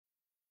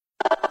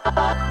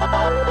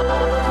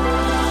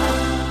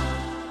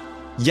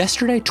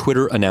Yesterday,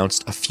 Twitter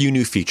announced a few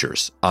new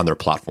features on their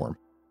platform.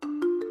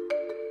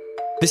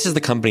 This is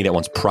the company that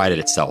once prided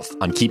itself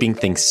on keeping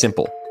things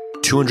simple.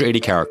 280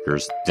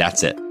 characters,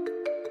 that's it.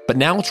 But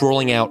now it's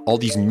rolling out all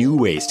these new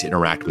ways to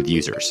interact with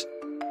users.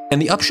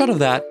 And the upshot of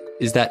that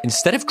is that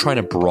instead of trying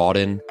to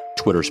broaden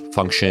Twitter's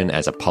function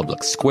as a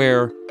public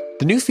square,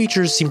 the new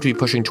features seem to be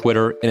pushing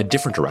Twitter in a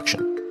different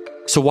direction.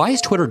 So why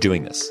is Twitter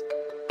doing this?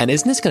 And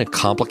isn't this going to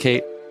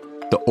complicate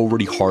the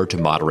already hard to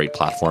moderate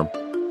platform?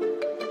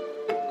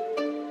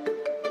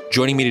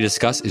 Joining me to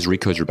discuss is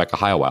Recode's Rebecca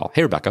Heilweil.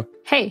 Hey, Rebecca.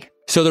 Hey.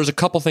 So there's a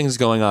couple things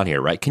going on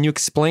here, right? Can you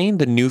explain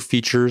the new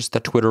features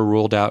that Twitter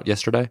rolled out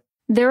yesterday?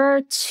 There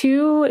are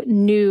two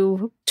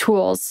new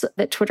tools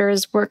that Twitter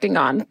is working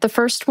on. The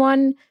first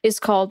one is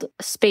called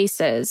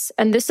Spaces,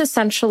 and this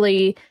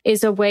essentially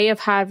is a way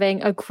of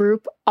having a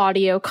group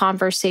audio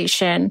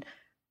conversation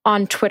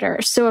on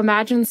Twitter. So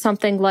imagine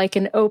something like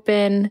an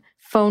open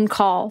phone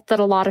call that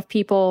a lot of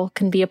people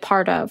can be a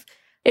part of.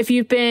 If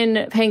you've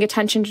been paying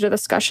attention to the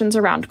discussions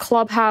around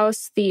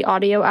Clubhouse, the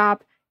audio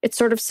app, it's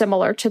sort of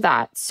similar to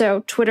that.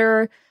 So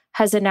Twitter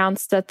has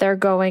announced that they're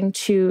going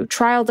to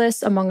trial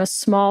this among a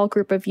small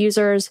group of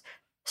users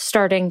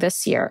starting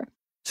this year.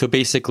 So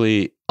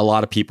basically, a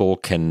lot of people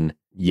can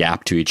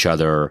yap to each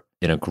other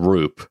in a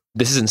group.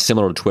 This isn't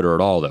similar to Twitter at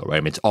all, though, right?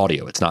 I mean, it's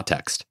audio, it's not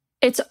text.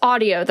 It's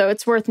audio, though.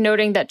 It's worth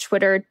noting that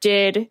Twitter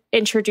did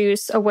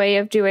introduce a way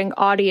of doing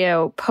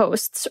audio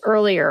posts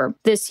earlier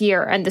this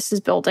year, and this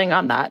is building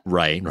on that.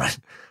 Right.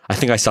 I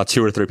think I saw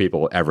 2 or 3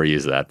 people ever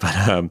use that.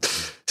 But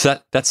so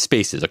that's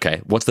Spaces.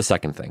 Okay. What's the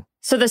second thing?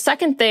 So the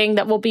second thing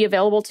that will be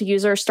available to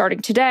users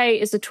starting today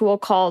is a tool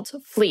called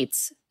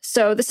Fleets.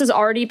 So this has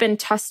already been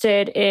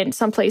tested in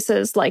some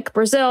places like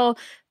Brazil,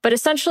 but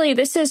essentially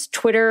this is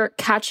Twitter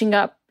catching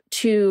up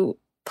to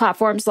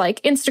platforms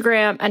like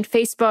Instagram and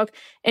Facebook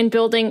and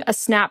building a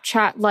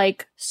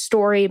Snapchat-like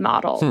story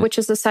model, which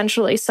is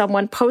essentially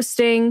someone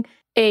posting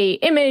a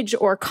image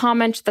or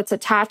comment that's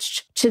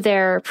attached to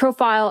their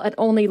profile and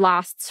only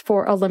lasts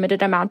for a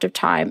limited amount of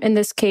time, in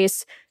this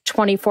case,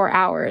 24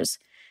 hours.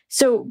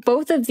 So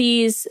both of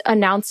these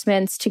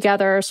announcements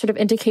together sort of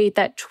indicate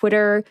that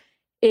Twitter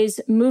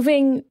is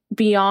moving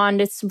beyond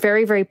its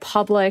very, very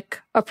public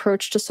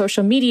approach to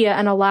social media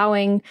and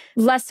allowing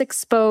less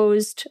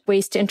exposed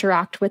ways to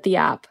interact with the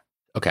app.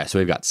 Okay, so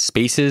we've got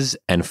Spaces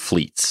and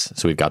Fleets.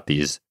 So we've got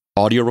these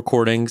audio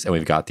recordings and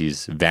we've got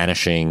these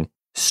vanishing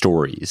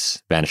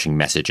stories, vanishing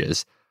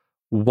messages.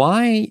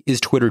 Why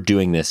is Twitter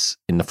doing this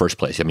in the first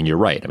place? I mean, you're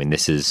right. I mean,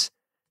 this is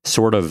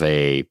sort of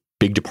a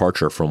big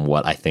departure from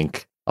what I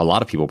think a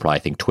lot of people probably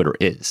think Twitter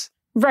is.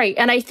 Right.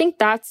 And I think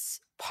that's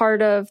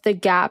part of the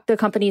gap the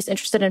company is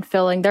interested in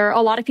filling. There are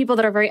a lot of people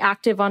that are very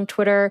active on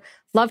Twitter,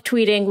 love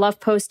tweeting, love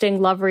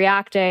posting, love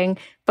reacting,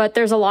 but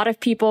there's a lot of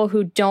people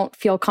who don't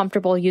feel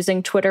comfortable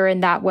using Twitter in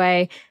that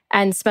way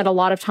and spend a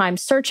lot of time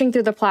searching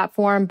through the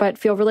platform, but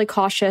feel really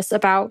cautious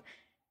about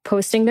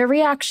posting their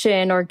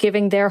reaction or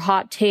giving their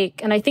hot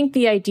take. And I think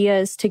the idea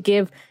is to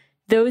give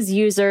those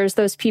users,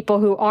 those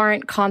people who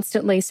aren't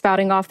constantly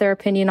spouting off their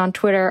opinion on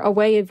Twitter, a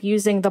way of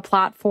using the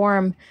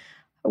platform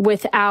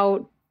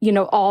without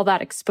all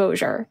that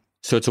exposure.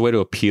 So it's a way to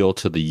appeal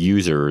to the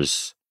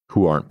users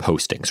who aren't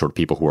posting, sort of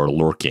people who are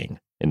lurking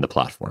in the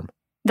platform.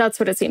 That's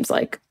what it seems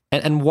like.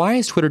 And why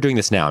is Twitter doing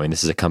this now? I mean,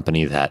 this is a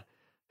company that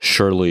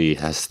surely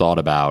has thought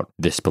about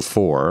this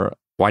before.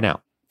 Why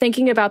now?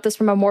 Thinking about this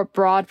from a more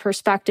broad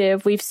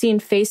perspective, we've seen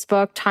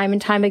Facebook time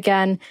and time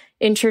again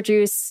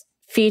introduce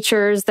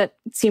features that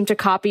seem to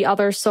copy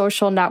other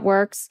social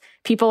networks.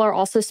 People are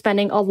also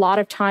spending a lot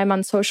of time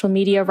on social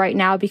media right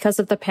now because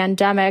of the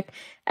pandemic.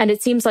 And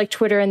it seems like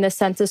Twitter, in this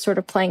sense, is sort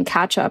of playing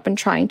catch up and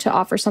trying to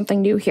offer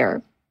something new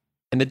here.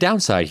 And the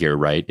downside here,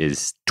 right,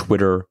 is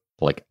Twitter,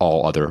 like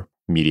all other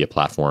media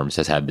platforms,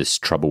 has had this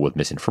trouble with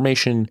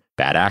misinformation,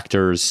 bad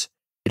actors.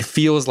 It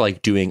feels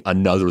like doing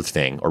another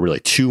thing, or really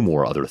 2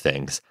 more other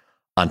things,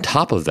 on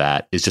top of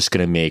that is just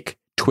going to make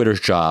Twitter's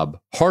job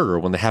harder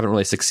when they haven't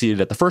really succeeded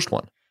at the first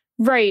one.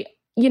 Right.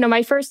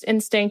 My first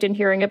instinct in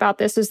hearing about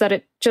this is that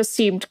it just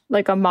seemed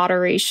like a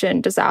moderation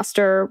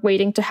disaster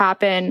waiting to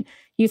happen.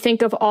 You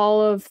think of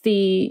all of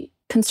the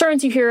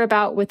concerns you hear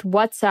about with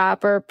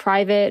WhatsApp or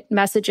private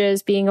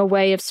messages being a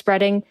way of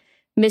spreading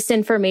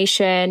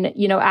misinformation.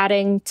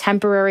 Adding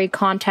temporary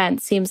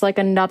content seems like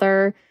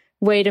another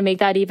way to make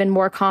that even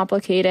more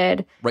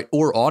complicated. Right.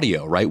 Or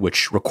audio, right?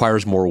 Which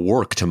requires more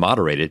work to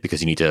moderate it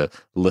because you need to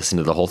listen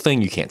to the whole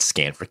thing. You can't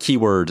scan for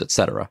keywords,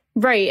 etc.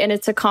 Right. And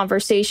it's a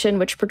conversation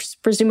which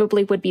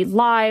presumably would be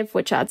live,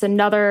 which adds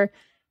another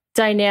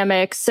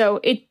dynamic. So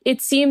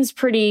it seems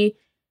pretty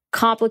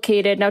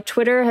complicated. Now,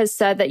 Twitter has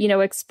said that,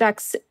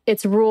 expects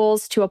its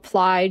rules to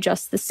apply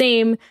just the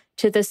same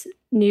to this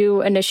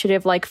new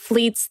initiative like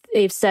Fleets.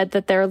 They've said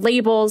that their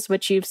labels,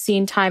 which you've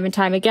seen time and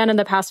time again in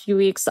the past few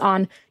weeks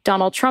on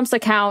Donald Trump's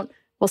account,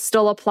 will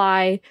still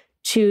apply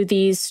to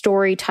these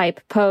story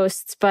type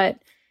posts. But,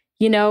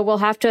 we'll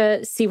have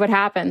to see what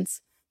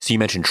happens. So you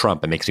mentioned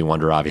Trump. It makes me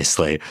wonder,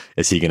 obviously,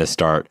 is he going to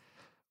start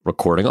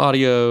recording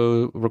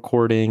audio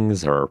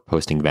recordings or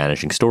posting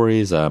vanishing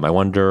stories. I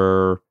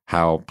wonder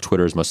how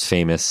Twitter's most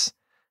famous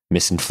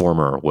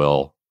misinformer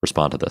will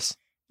respond to this.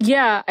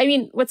 Yeah, I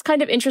mean, what's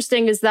kind of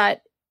interesting is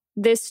that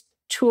this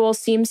tool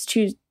seems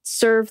to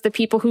serve the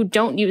people who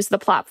don't use the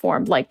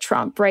platform, like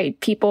Trump, right?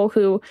 People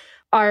who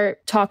are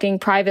talking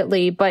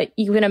privately, but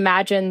you can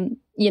imagine,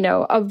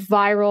 a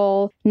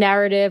viral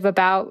narrative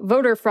about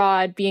voter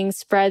fraud being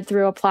spread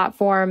through a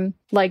platform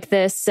like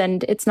this,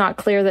 and it's not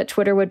clear that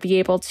Twitter would be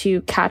able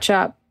to catch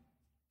up.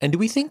 And do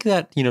we think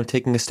that,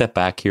 taking a step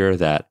back here,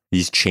 that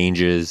these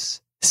changes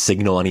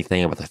signal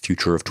anything about the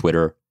future of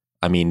Twitter?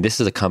 I mean,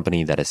 this is a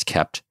company that has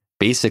kept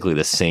basically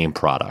the same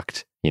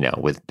product,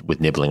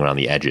 with nibbling around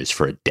the edges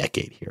for a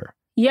decade here.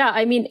 Yeah,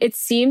 I mean, it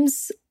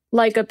seems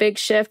like a big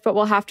shift, but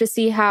we'll have to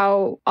see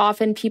how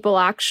often people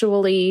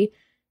actually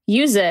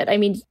use it. I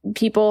mean,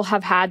 people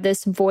have had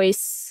this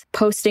voice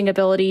posting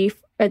ability,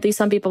 at least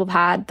some people have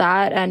had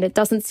that, and it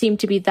doesn't seem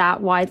to be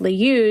that widely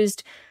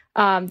used,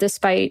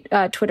 despite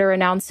Twitter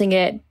announcing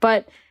it.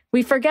 But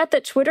we forget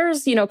that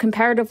Twitter's,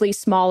 comparatively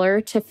smaller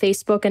to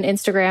Facebook and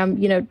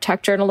Instagram.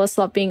 Tech journalists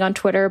love being on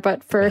Twitter,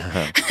 but for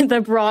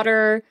the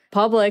broader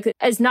public,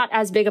 it's not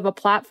as big of a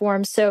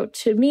platform. So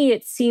to me,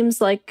 it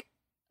seems like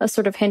a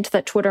sort of hint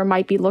that Twitter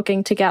might be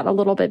looking to get a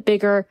little bit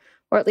bigger,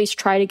 or at least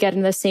try to get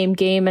in the same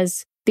game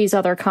as these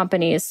other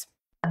companies.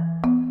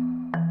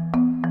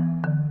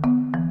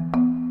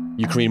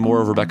 You can read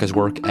more of Rebecca's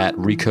work at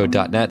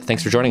recode.net.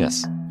 Thanks for joining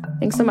us.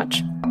 Thanks so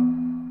much.